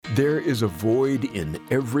There is a void in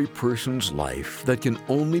every person's life that can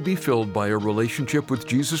only be filled by a relationship with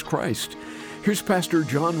Jesus Christ. Here's Pastor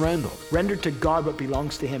John Randall. Render to God what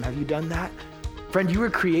belongs to Him. Have you done that? Friend, you were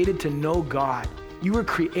created to know God. You were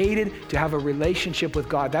created to have a relationship with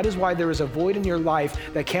God. That is why there is a void in your life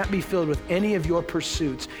that can't be filled with any of your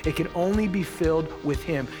pursuits. It can only be filled with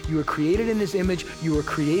Him. You were created in His image. You were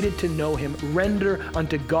created to know Him. Render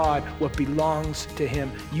unto God what belongs to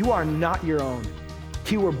Him. You are not your own.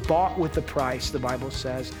 You were bought with a price, the Bible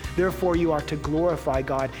says. Therefore, you are to glorify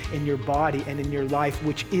God in your body and in your life,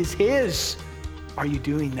 which is His. Are you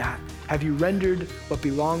doing that? Have you rendered what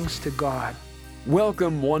belongs to God?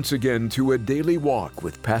 Welcome once again to A Daily Walk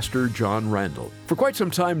with Pastor John Randall. For quite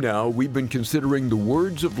some time now, we've been considering the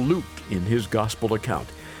words of Luke in his gospel account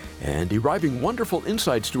and deriving wonderful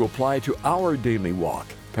insights to apply to our daily walk.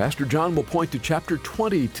 Pastor John will point to chapter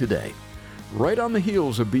 20 today. Right on the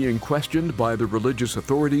heels of being questioned by the religious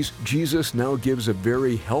authorities, Jesus now gives a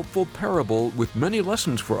very helpful parable with many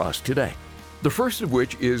lessons for us today. The first of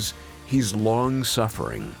which is He's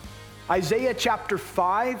long-suffering. Isaiah chapter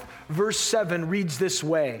 5, verse 7 reads this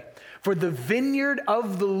way: "For the vineyard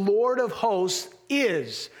of the Lord of hosts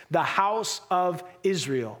is the house of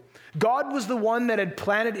Israel." God was the one that had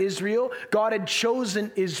planted Israel. God had chosen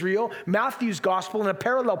Israel. Matthew's gospel in a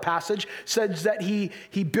parallel passage says that he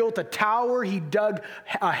built a tower, he dug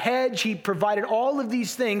a hedge, he provided all of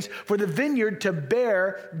these things for the vineyard to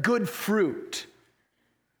bear good fruit.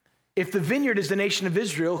 If the vineyard is the nation of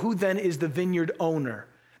Israel, who then is the vineyard owner?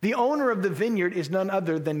 The owner of the vineyard is none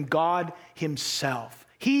other than God Himself.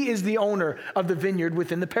 He is the owner of the vineyard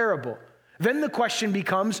within the parable. Then the question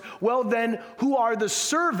becomes, well then, who are the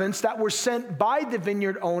servants that were sent by the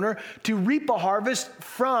vineyard owner to reap a harvest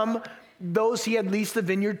from those he had leased the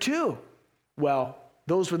vineyard to? Well,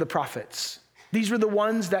 those were the prophets. These were the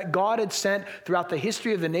ones that God had sent throughout the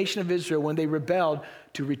history of the nation of Israel when they rebelled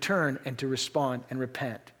to return and to respond and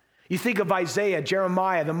repent. You think of Isaiah,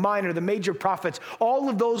 Jeremiah, the minor, the major prophets, all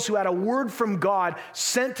of those who had a word from God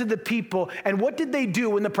sent to the people. And what did they do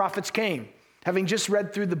when the prophets came? Having just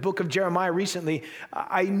read through the book of Jeremiah recently,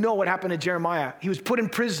 I know what happened to Jeremiah. He was put in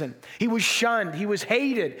prison. He was shunned. He was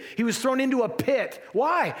hated. He was thrown into a pit.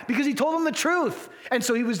 Why? Because he told them the truth. And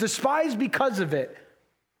so he was despised because of it.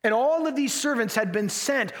 And all of these servants had been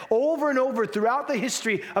sent over and over throughout the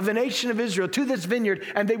history of the nation of Israel to this vineyard,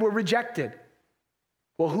 and they were rejected.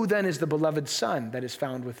 Well, who then is the beloved Son that is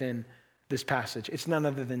found within this passage? It's none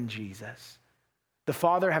other than Jesus. The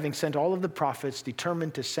Father, having sent all of the prophets,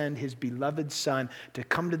 determined to send His beloved Son to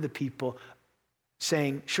come to the people,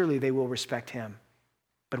 saying, surely they will respect Him.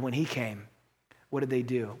 But when He came, what did they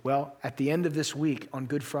do? Well, at the end of this week, on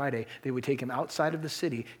Good Friday, they would take Him outside of the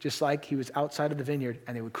city, just like He was outside of the vineyard,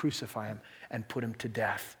 and they would crucify Him and put Him to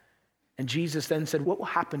death. And Jesus then said, what will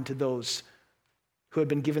happen to those who have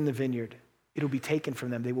been given the vineyard? It will be taken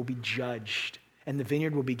from them. They will be judged. And the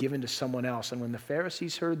vineyard will be given to someone else. And when the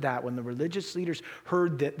Pharisees heard that, when the religious leaders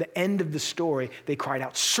heard the end of the story, they cried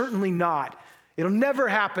out, certainly not. It'll never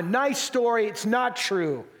happen. Nice story. It's not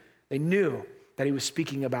true. They knew that He was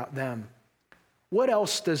speaking about them. What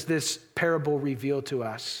else does this parable reveal to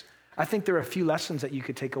us? I think there are a few lessons that you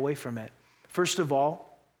could take away from it. First of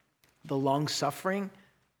all, the long-suffering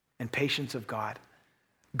and patience of God.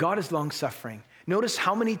 God is long-suffering. Notice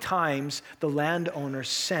how many times the landowner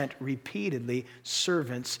sent repeatedly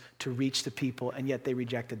servants to reach the people, and yet they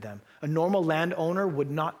rejected them. A normal landowner would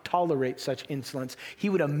not tolerate such insolence. He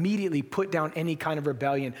would immediately put down any kind of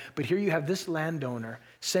rebellion. But here you have this landowner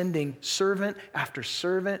sending servant after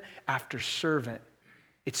servant after servant.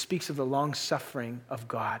 It speaks of the long-suffering of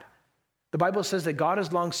God. The Bible says that God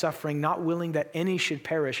is long-suffering, not willing that any should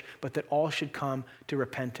perish, but that all should come to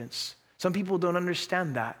repentance. Some people don't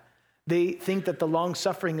understand that. They think that the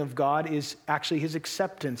long-suffering of God is actually His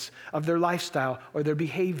acceptance of their lifestyle or their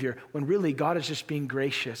behavior, when really God is just being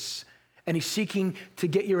gracious. And He's seeking to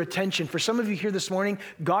get your attention. For some of you here this morning,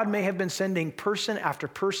 God may have been sending person after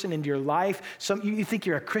person into your life. You think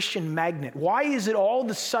you're a Christian magnet. Why is it all of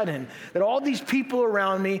a sudden that all these people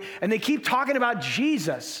around me, and they keep talking about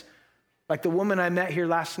Jesus? Like the woman I met here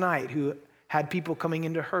last night who had people coming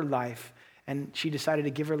into her life, and she decided to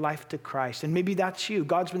give her life to Christ. And maybe that's you.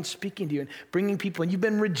 God's been speaking to you and bringing people, and you've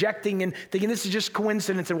been rejecting and thinking this is just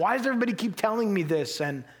coincidence. And why does everybody keep telling me this?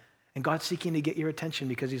 And God's seeking to get your attention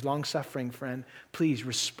because He's long-suffering, friend. Please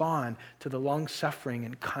respond to the long-suffering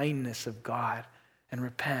and kindness of God and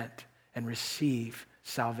repent and receive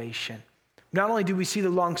salvation. Not only do we see the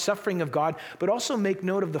long-suffering of God, but also make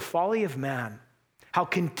note of the folly of man. How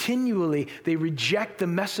continually they reject the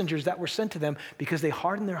messengers that were sent to them because they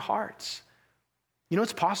harden their hearts. You know,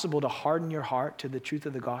 it's possible to harden your heart to the truth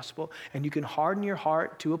of the gospel, and you can harden your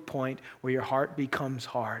heart to a point where your heart becomes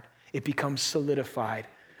hard. It becomes solidified.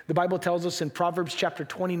 The Bible tells us in Proverbs chapter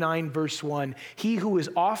 29, verse 1, he who is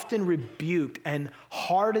often rebuked and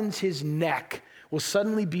hardens his neck will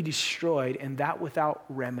suddenly be destroyed, and that without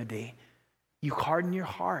remedy. You harden your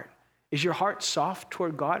heart. Is your heart soft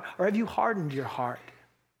toward God, or have you hardened your heart?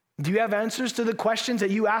 Do you have answers to the questions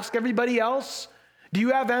that you ask everybody else? Do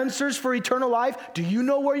you have answers for eternal life? Do you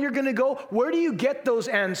know where you're going to go? Where do you get those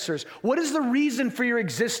answers? What is the reason for your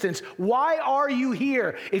existence? Why are you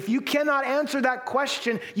here? If you cannot answer that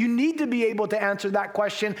question, you need to be able to answer that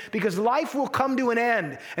question, because life will come to an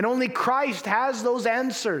end, and only Christ has those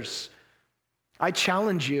answers. I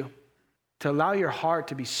challenge you to allow your heart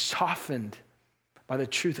to be softened by the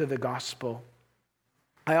truth of the gospel.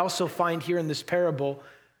 I also find here in this parable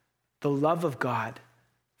the love of God.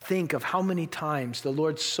 Think of how many times the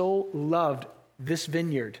Lord so loved this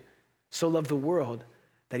vineyard, so loved the world,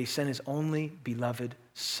 that he sent his only beloved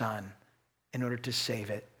Son in order to save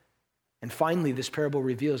it. And finally, this parable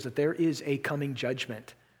reveals that there is a coming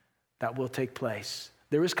judgment that will take place.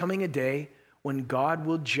 There is coming a day when God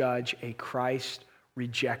will judge a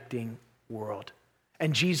Christ-rejecting world.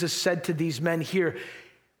 And Jesus said to these men here,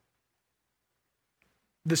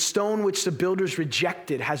 the stone which the builders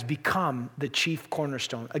rejected has become the chief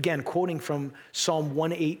cornerstone. Again, quoting from Psalm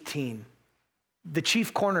 118. The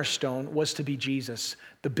chief cornerstone was to be Jesus.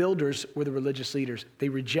 The builders were the religious leaders. They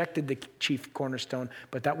rejected the chief cornerstone,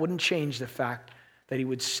 but that wouldn't change the fact that he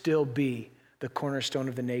would still be the cornerstone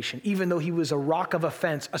of the nation. Even though he was a rock of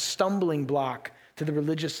offense, a stumbling block to the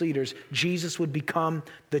religious leaders, Jesus would become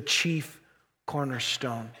the chief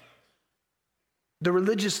cornerstone. The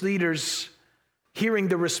religious leaders, hearing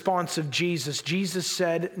the response of Jesus, Jesus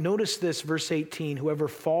said, notice this, verse 18, whoever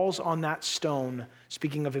falls on that stone,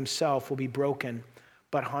 speaking of himself, will be broken,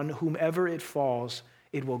 but on whomever it falls,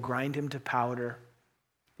 it will grind him to powder.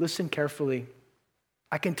 Listen carefully.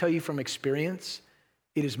 I can tell you from experience,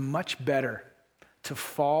 it is much better to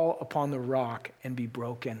fall upon the rock and be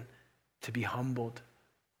broken, to be humbled,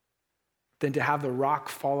 than to have the rock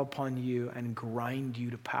fall upon you and grind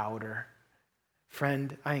you to powder.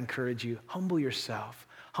 Friend, I encourage you, humble yourself.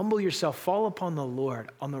 Humble yourself, fall upon the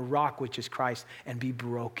Lord, on the rock which is Christ, and be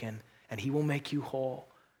broken, and he will make you whole.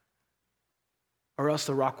 Or else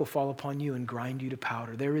the rock will fall upon you and grind you to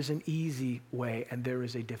powder. There is an easy way, and there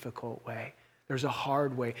is a difficult way. There's a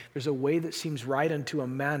hard way. There's a way that seems right unto a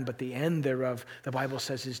man, but the end thereof, the Bible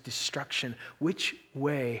says, is destruction. Which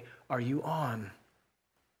way are you on?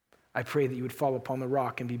 I pray that you would fall upon the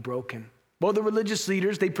rock and be broken. Well, the religious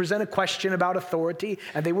leaders, they present a question about authority,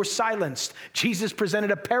 and they were silenced. Jesus presented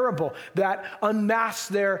a parable that unmasked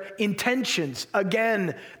their intentions.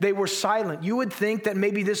 Again, they were silent. You would think that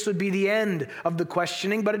maybe this would be the end of the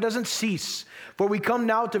questioning, but it doesn't cease. For we come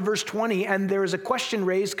now to verse 20, and there is a question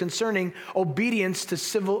raised concerning obedience to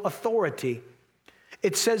civil authority.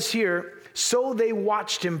 It says here, so they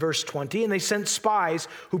watched him, verse 20, and they sent spies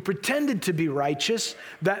who pretended to be righteous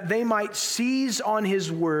that they might seize on his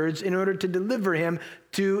words in order to deliver him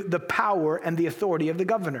to the power and the authority of the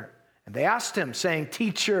governor. And they asked him, saying,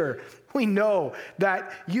 Teacher, we know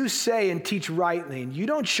that you say and teach rightly, and you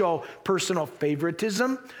don't show personal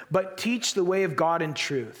favoritism, but teach the way of God in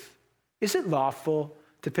truth. Is it lawful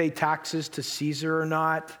to pay taxes to Caesar or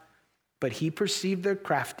not? But he perceived their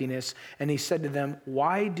craftiness, and he said to them,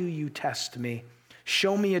 why do you test me?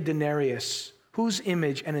 Show me a denarius. Whose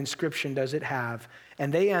image and inscription does it have?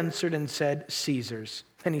 And they answered and said, Caesar's.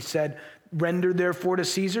 And he said, render therefore to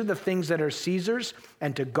Caesar the things that are Caesar's,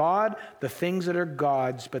 and to God the things that are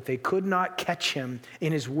God's. But they could not catch him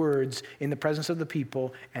in his words in the presence of the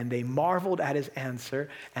people, and they marveled at his answer,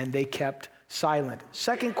 and they kept silent.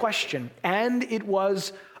 Second question, and it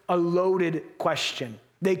was a loaded question.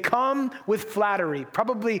 They come with flattery,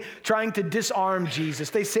 probably trying to disarm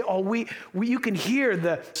Jesus. They say, you can hear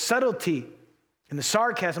the subtlety and the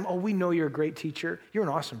sarcasm. Oh, we know you're a great teacher. You're an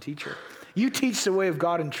awesome teacher. You teach the way of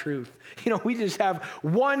God in truth. We just have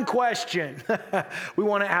one question we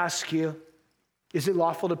want to ask you. Is it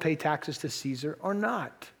lawful to pay taxes to Caesar or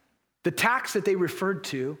not? The tax that they referred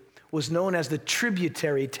to was known as the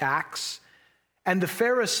tributary tax. And the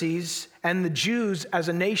Pharisees and the Jews as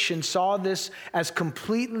a nation saw this as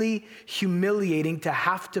completely humiliating to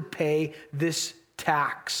have to pay this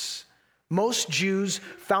tax. Most Jews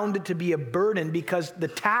found it to be a burden because the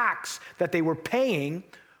tax that they were paying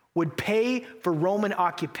would pay for Roman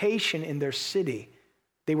occupation in their city.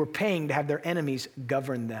 They were paying to have their enemies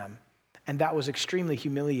govern them. And that was extremely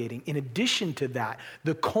humiliating. In addition to that,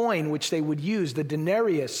 the coin which they would use, the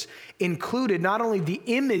denarius, included not only the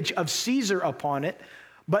image of Caesar upon it,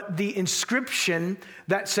 but the inscription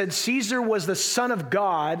that said Caesar was the Son of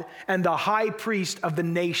God and the high priest of the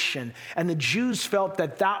nation. And the Jews felt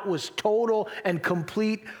that that was total and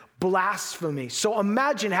complete blasphemy. So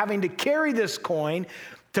imagine having to carry this coin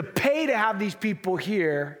to pay to have these people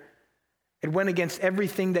here. It went against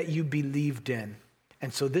everything that you believed in.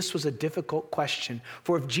 And so this was a difficult question.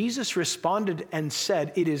 For if Jesus responded and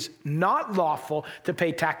said, it is not lawful to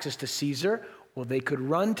pay taxes to Caesar, well, they could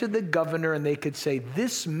run to the governor and they could say,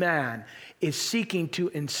 this man is seeking to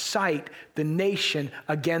incite the nation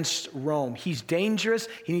against Rome. He's dangerous.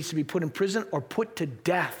 He needs to be put in prison or put to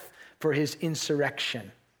death for his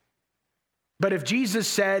insurrection. But if Jesus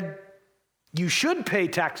said, you should pay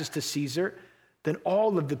taxes to Caesar, then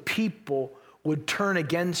all of the people would turn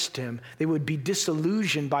against him. They would be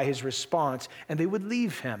disillusioned by his response, and they would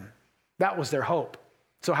leave him. That was their hope.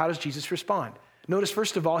 So how does Jesus respond? Notice,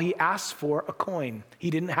 first of all, he asks for a coin.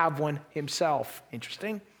 He didn't have one himself.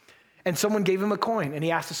 Interesting. And someone gave him a coin, and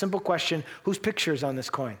he asked a simple question, whose picture is on this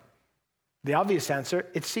coin? The obvious answer,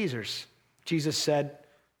 it's Caesar's. Jesus said,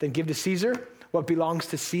 then give to Caesar what belongs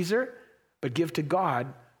to Caesar, but give to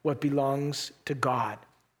God what belongs to God.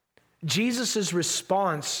 Jesus'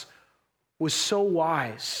 response was so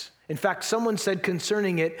wise. In fact, someone said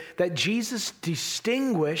concerning it that Jesus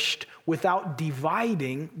distinguished without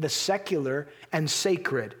dividing the secular and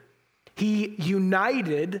sacred. He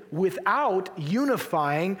united without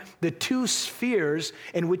unifying the two spheres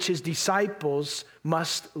in which his disciples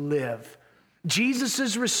must live.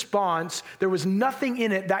 Jesus' response, there was nothing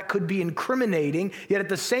in it that could be incriminating, yet at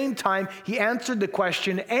the same time, he answered the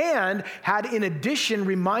question and had in addition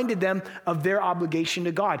reminded them of their obligation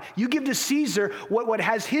to God. You give to Caesar what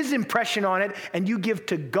has his impression on it, and you give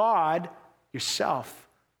to God yourself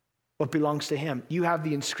what belongs to him. You have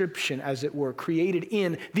the inscription, as it were, created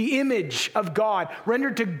in the image of God.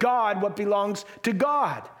 Render to God what belongs to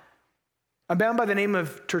God. A man by the name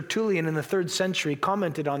of Tertullian in the 3rd century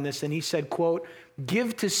commented on this, and he said, quote,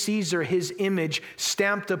 give to Caesar his image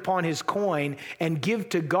stamped upon his coin, and give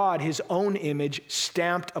to God his own image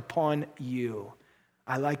stamped upon you.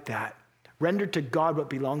 I like that. Render to God what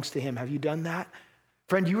belongs to him. Have you done that?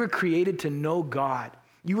 Friend, you were created to know God.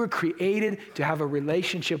 You were created to have a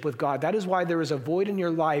relationship with God. That is why there is a void in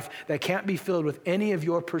your life that can't be filled with any of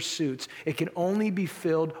your pursuits. It can only be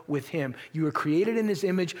filled with him. You were created in his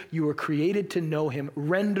image. You were created to know him.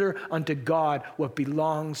 Render unto God what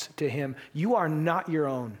belongs to him. You are not your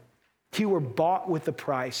own. You were bought with a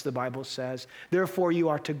price, the Bible says. Therefore, you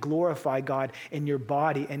are to glorify God in your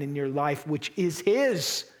body and in your life, which is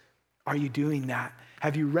his. Are you doing that?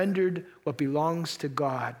 Have you rendered what belongs to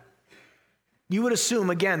God? You would assume,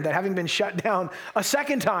 again, that having been shut down a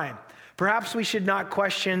second time, perhaps we should not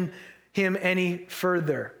question him any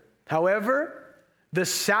further. However, the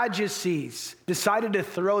Sadducees decided to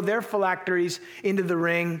throw their phylacteries into the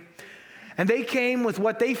ring, and they came with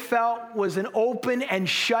what they felt was an open and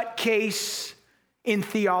shut case in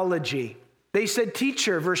theology. They said,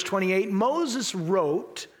 teacher, verse 28, Moses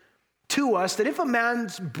wrote to us that if a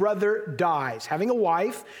man's brother dies, having a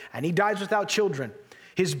wife, and he dies without children,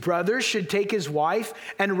 his brother should take his wife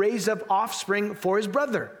and raise up offspring for his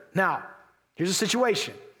brother. Now, here's a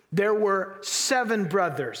situation. There were 7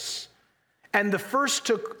 brothers, and the first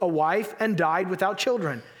took a wife and died without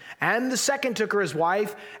children. And the second took her his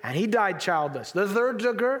wife, and he died childless. The third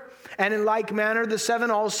took her, and in like manner the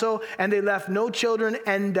 7 also, and they left no children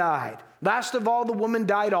and died. Last of all, the woman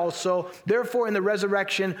died also. Therefore, in the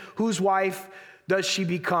resurrection, whose wife does she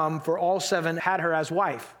become? For all 7 had her as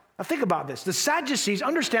wife. Now think about this. The Sadducees,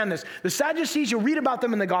 understand this. The Sadducees, you read about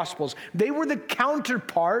them in the Gospels. They were the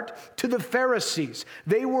counterpart to the Pharisees.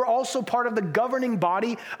 They were also part of the governing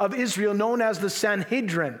body of Israel known as the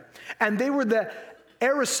Sanhedrin. And they were the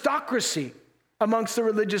aristocracy amongst the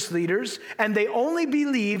religious leaders, and they only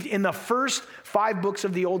believed in the first 5 books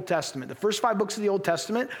of the Old Testament. The first 5 books of the Old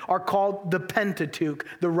Testament are called the Pentateuch,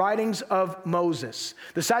 the writings of Moses.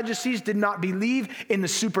 The Sadducees did not believe in the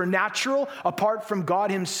supernatural apart from God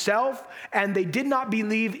himself, and they did not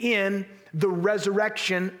believe in the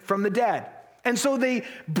resurrection from the dead. And so they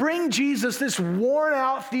bring Jesus this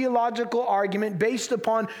worn-out theological argument based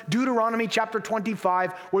upon Deuteronomy chapter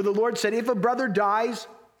 25, where the Lord said, if a brother dies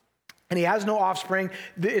and he has no offspring,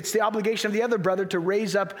 it's the obligation of the other brother to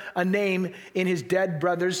raise up a name in his dead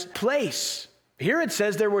brother's place. Here it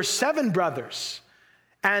says there were 7 brothers,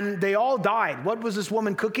 and they all died. What was this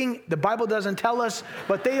woman cooking? The Bible doesn't tell us,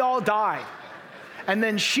 but they all died. And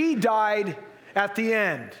then she died at the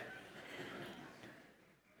end.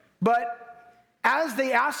 But as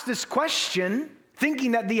they asked this question,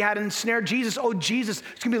 thinking that they had ensnared Jesus, oh, Jesus,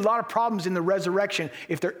 there's going to be a lot of problems in the resurrection,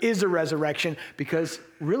 if there is a resurrection, because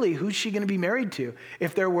really, who's she going to be married to?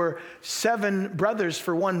 If there were 7 brothers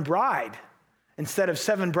for one bride, instead of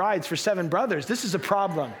 7 brides for 7 brothers, this is a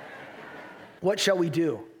problem. What shall we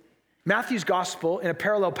do? Matthew's gospel, in a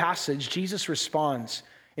parallel passage, Jesus responds.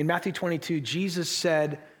 In Matthew 22, Jesus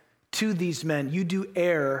said to these men, you do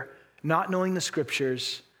err, not knowing the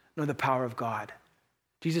scriptures, nor the power of God.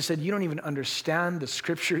 Jesus said, you don't even understand the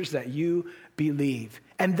scriptures that you believe.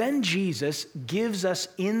 And then Jesus gives us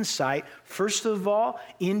insight, first of all,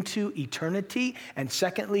 into eternity, and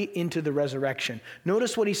secondly, into the resurrection.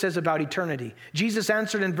 Notice what he says about eternity. Jesus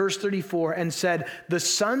answered in verse 34 and said, the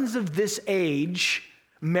sons of this age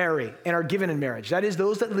marry and are given in marriage. That is,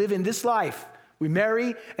 those that live in this life, we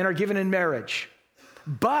marry and are given in marriage.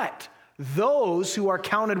 But those who are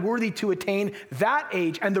counted worthy to attain that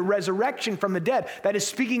age and the resurrection from the dead, that is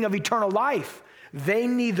speaking of eternal life, they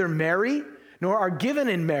neither marry nor are given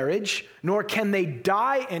in marriage, nor can they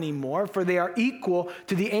die anymore, for they are equal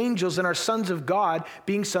to the angels and are sons of God,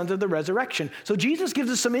 being sons of the resurrection. So Jesus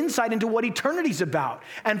gives us some insight into what eternity's about.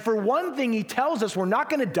 And for one thing, he tells us we're not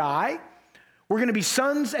going to die. We're going to be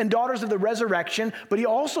sons and daughters of the resurrection, but he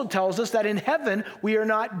also tells us that in heaven, we are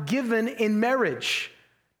not given in marriage.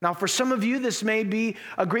 Now, for some of you, this may be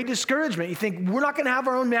a great discouragement. You think, we're not going to have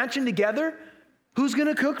our own mansion together? Who's going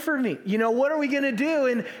to cook for me? You know, what are we going to do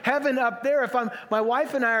in heaven up there if my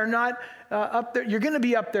wife and I are not up there? You're going to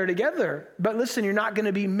be up there together, but listen, you're not going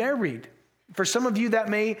to be married. For some of you, that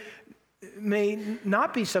may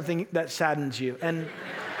not be something that saddens you. And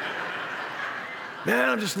man,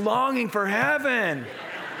 I'm just longing for heaven.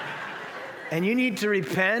 And you need to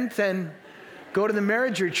repent and go to the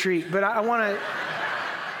marriage retreat. But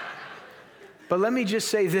But let me just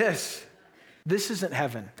say this. This isn't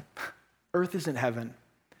heaven. Earth isn't heaven.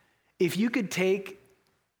 If you could take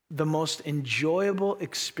the most enjoyable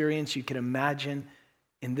experience you can imagine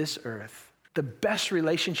in this earth, the best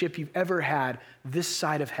relationship you've ever had this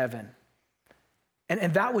side of heaven,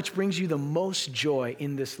 and that which brings you the most joy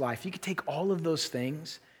in this life, you could take all of those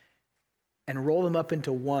things and roll them up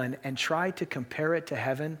into one and try to compare it to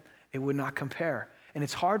heaven, it would not compare. And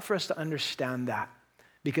it's hard for us to understand that,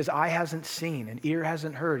 because eye hasn't seen and ear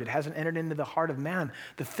hasn't heard, it hasn't entered into the heart of man,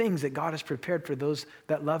 the things that God has prepared for those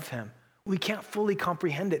that love him. We can't fully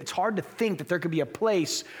comprehend it. It's hard to think that there could be a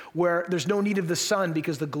place where there's no need of the sun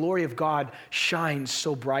because the glory of God shines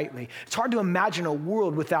so brightly. It's hard to imagine a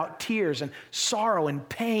world without tears and sorrow and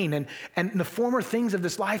pain and the former things of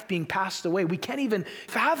this life being passed away. We can't even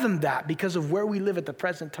fathom that because of where we live at the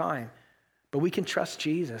present time. But we can trust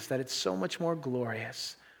Jesus that it's so much more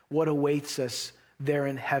glorious what awaits us there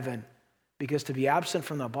in heaven, because to be absent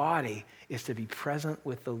from the body is to be present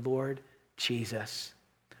with the Lord Jesus.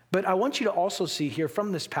 But I want you to also see here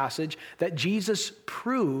from this passage that Jesus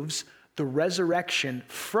proves the resurrection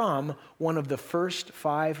from one of the first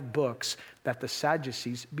 5 books that the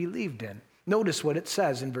Sadducees believed in. Notice what it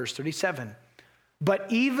says in verse 37. But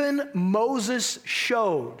even Moses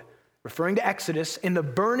showed, referring to Exodus, in the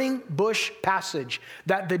burning bush passage,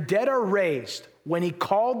 that the dead are raised when he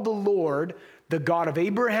called the Lord the God of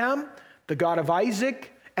Abraham, the God of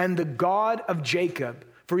Isaac, and the God of Jacob.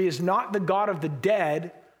 For he is not the God of the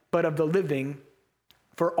dead, but of the living,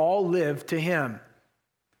 for all live to him.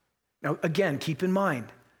 Now, again, keep in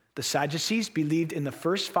mind, the Sadducees believed in the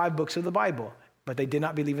first 5 books of the Bible, but they did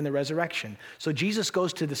not believe in the resurrection. So Jesus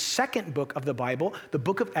goes to the second book of the Bible, the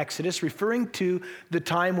book of Exodus, referring to the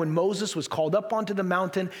time when Moses was called up onto the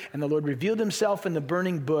mountain and the Lord revealed himself in the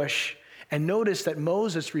burning bush. And notice that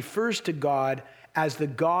Moses refers to God as the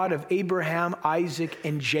God of Abraham, Isaac,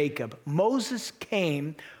 and Jacob. Moses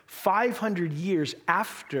came 500 years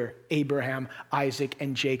after Abraham, Isaac,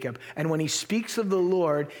 and Jacob. And when he speaks of the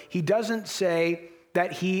Lord, he doesn't say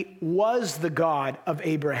that he was the God of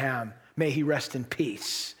Abraham. May he rest in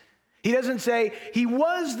peace. He doesn't say he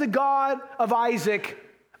was the God of Isaac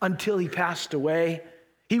until he passed away.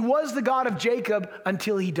 He was the God of Jacob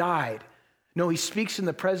until he died. No, he speaks in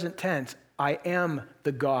the present tense. I am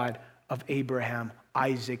the God of Abraham,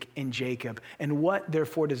 Isaac, and Jacob. And what,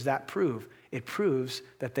 therefore, does that prove? It proves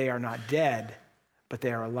that they are not dead, but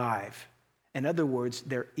they are alive. In other words,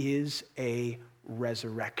 there is a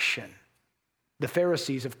resurrection. The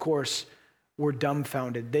Pharisees, of course, were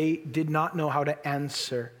dumbfounded. They did not know how to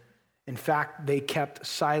answer. In fact, they kept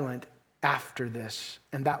silent after this,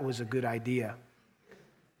 and that was a good idea.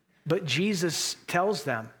 But Jesus tells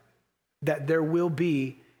them that there will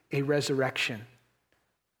be a resurrection.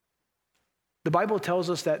 The Bible tells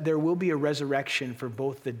us that there will be a resurrection for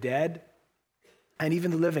both the dead and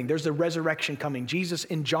even the living. There's a resurrection coming. Jesus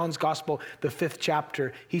in John's gospel, the 5th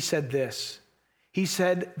chapter, he said this. He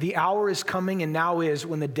said, the hour is coming and now is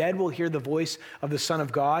when the dead will hear the voice of the Son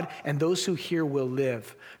of God, and those who hear will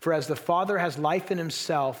live. For as the Father has life in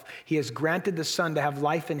himself, he has granted the Son to have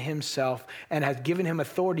life in himself and has given him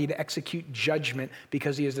authority to execute judgment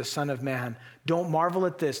because he is the Son of Man. Don't marvel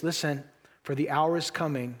at this. Listen, for the hour is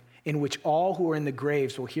coming in which all who are in the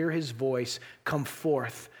graves will hear his voice come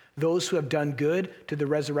forth. Those who have done good to the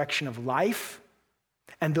resurrection of life,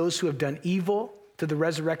 and those who have done evil to the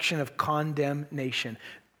resurrection of condemnation.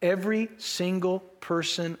 Every single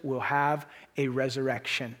person will have a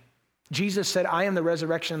resurrection. Jesus said, I am the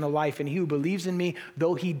resurrection and the life, and he who believes in me,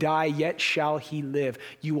 though he die, yet shall he live.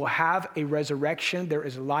 You will have a resurrection. There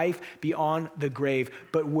is life beyond the grave.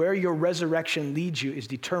 But where your resurrection leads you is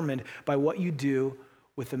determined by what you do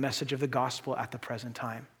with the message of the gospel at the present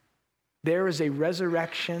time. There is a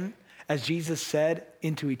resurrection, as Jesus said,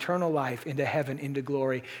 into eternal life, into heaven, into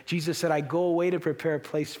glory. Jesus said, I go away to prepare a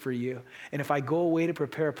place for you. And if I go away to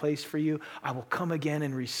prepare a place for you, I will come again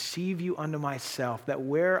and receive you unto myself, that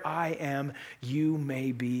where I am, you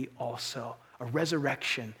may be also. A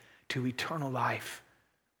resurrection to eternal life.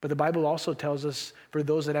 But the Bible also tells us, for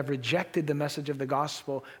those that have rejected the message of the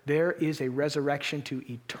gospel, there is a resurrection to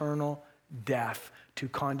eternal death, to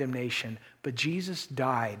condemnation. But Jesus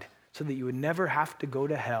died so that you would never have to go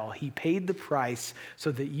to hell. He paid the price so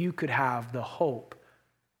that you could have the hope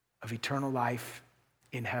of eternal life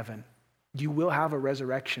in heaven. You will have a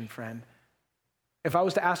resurrection, friend. If I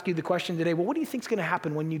was to ask you the question today, well, what do you think is going to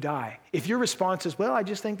happen when you die? If your response is, well, I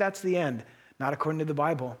just think that's the end. Not according to the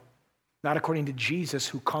Bible. Not according to Jesus,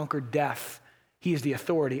 who conquered death. He is the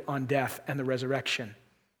authority on death and the resurrection.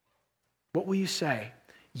 What will you say?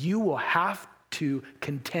 You will have to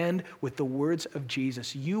contend with the words of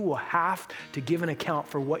Jesus. You will have to give an account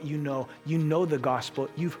for what you know. You know the gospel.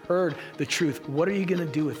 You've heard the truth. What are you going to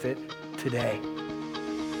do with it today?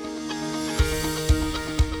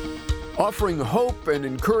 Offering hope and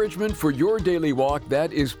encouragement for your daily walk,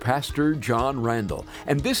 that is Pastor John Randall.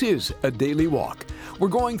 And this is A Daily Walk. We're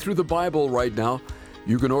going through the Bible right now.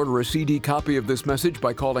 You can order a CD copy of this message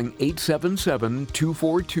by calling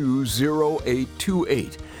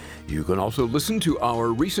 877-242-0828. You can also listen to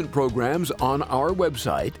our recent programs on our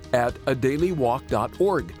website at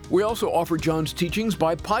adailywalk.org. We also offer John's teachings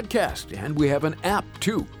by podcast, and we have an app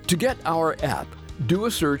too. To get our app, do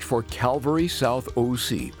a search for Calvary South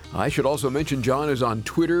OC. I should also mention John is on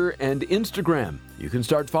Twitter and Instagram. You can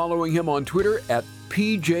start following him on Twitter at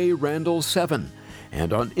PJRandall7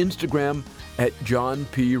 and on Instagram at John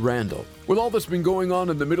P. Randall. With all that's been going on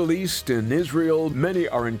in the Middle East and Israel, many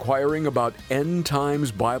are inquiring about end times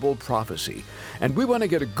Bible prophecy. And we want to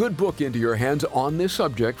get a good book into your hands on this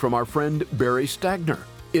subject from our friend Barry Stagner.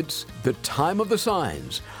 It's The Time of the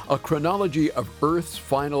Signs, a chronology of Earth's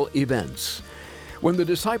final events. When the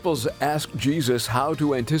disciples asked Jesus how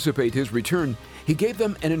to anticipate his return, he gave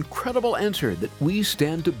them an incredible answer that we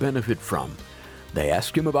stand to benefit from. They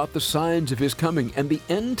asked him about the signs of his coming and the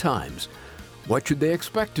end times. What should they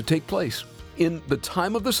expect to take place? In The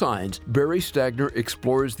Time of the Signs, Barry Stagner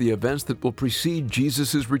explores the events that will precede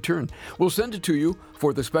Jesus' return. We'll send it to you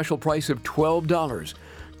for the special price of $12.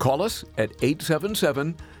 Call us at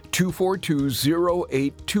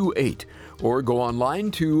 877-242-0828 or go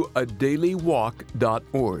online to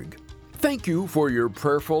adailywalk.org. Thank you for your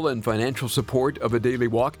prayerful and financial support of A Daily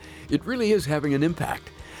Walk. It really is having an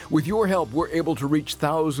impact. With your help, we're able to reach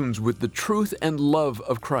thousands with the truth and love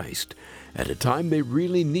of Christ at a time they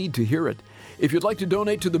really need to hear it. If you'd like to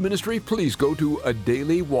donate to the ministry, please go to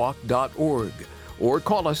adailywalk.org or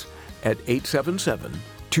call us at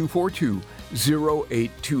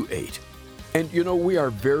 877-242-0828. And you know, we are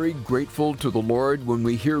very grateful to the Lord when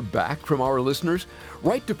we hear back from our listeners.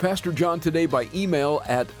 Write to Pastor John today by email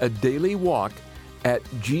at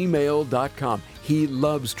adailywalk@gmail.com. He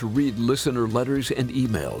loves to read listener letters and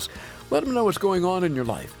emails. Let him know what's going on in your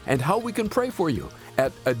life and how we can pray for you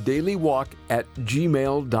at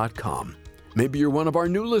adailywalk@gmail.com. Maybe you're one of our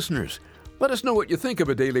new listeners. Let us know what you think of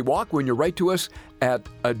A Daily Walk when you write to us at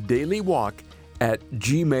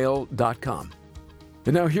adailywalk@gmail.com.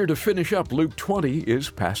 And now here to finish up Luke 20 is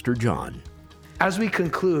Pastor John. As we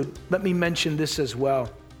conclude, let me mention this as well.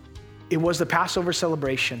 It was the Passover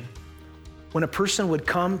celebration. When a person would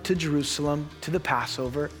come to Jerusalem to the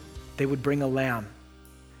Passover, they would bring a lamb.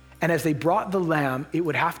 And as they brought the lamb, it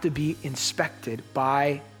would have to be inspected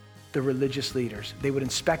by the religious leaders. They would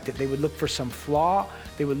inspect it. They would look for some flaw.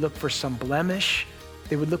 They would look for some blemish.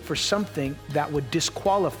 They would look for something that would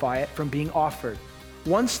disqualify it from being offered.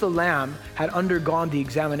 Once the lamb had undergone the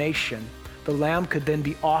examination, the lamb could then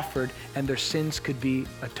be offered and their sins could be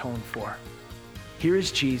atoned for. Here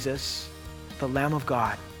is Jesus, the Lamb of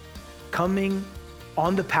God, coming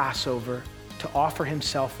on the Passover to offer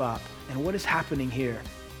himself up. And what is happening here?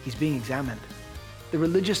 He's being examined. The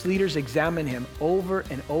religious leaders examine him over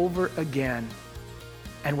and over again.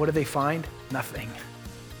 And what do they find? Nothing.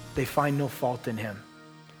 They find no fault in him.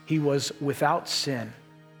 He was without sin.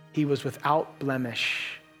 He was without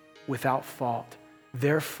blemish, without fault.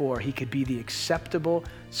 Therefore, he could be the acceptable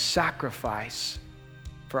sacrifice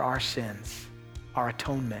for our sins, our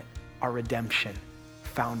atonement, our redemption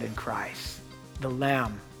found in Christ. The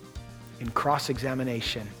Lamb, in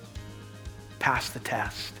cross-examination, passed the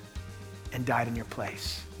test and died in your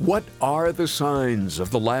place. What are the signs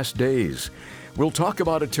of the last days? We'll talk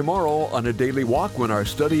about it tomorrow on A Daily Walk when our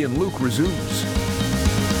study in Luke resumes.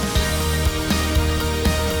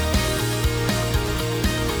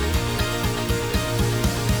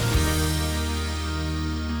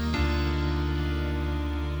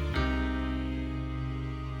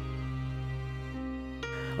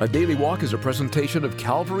 A Daily Walk is a presentation of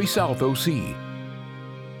Calvary South OC.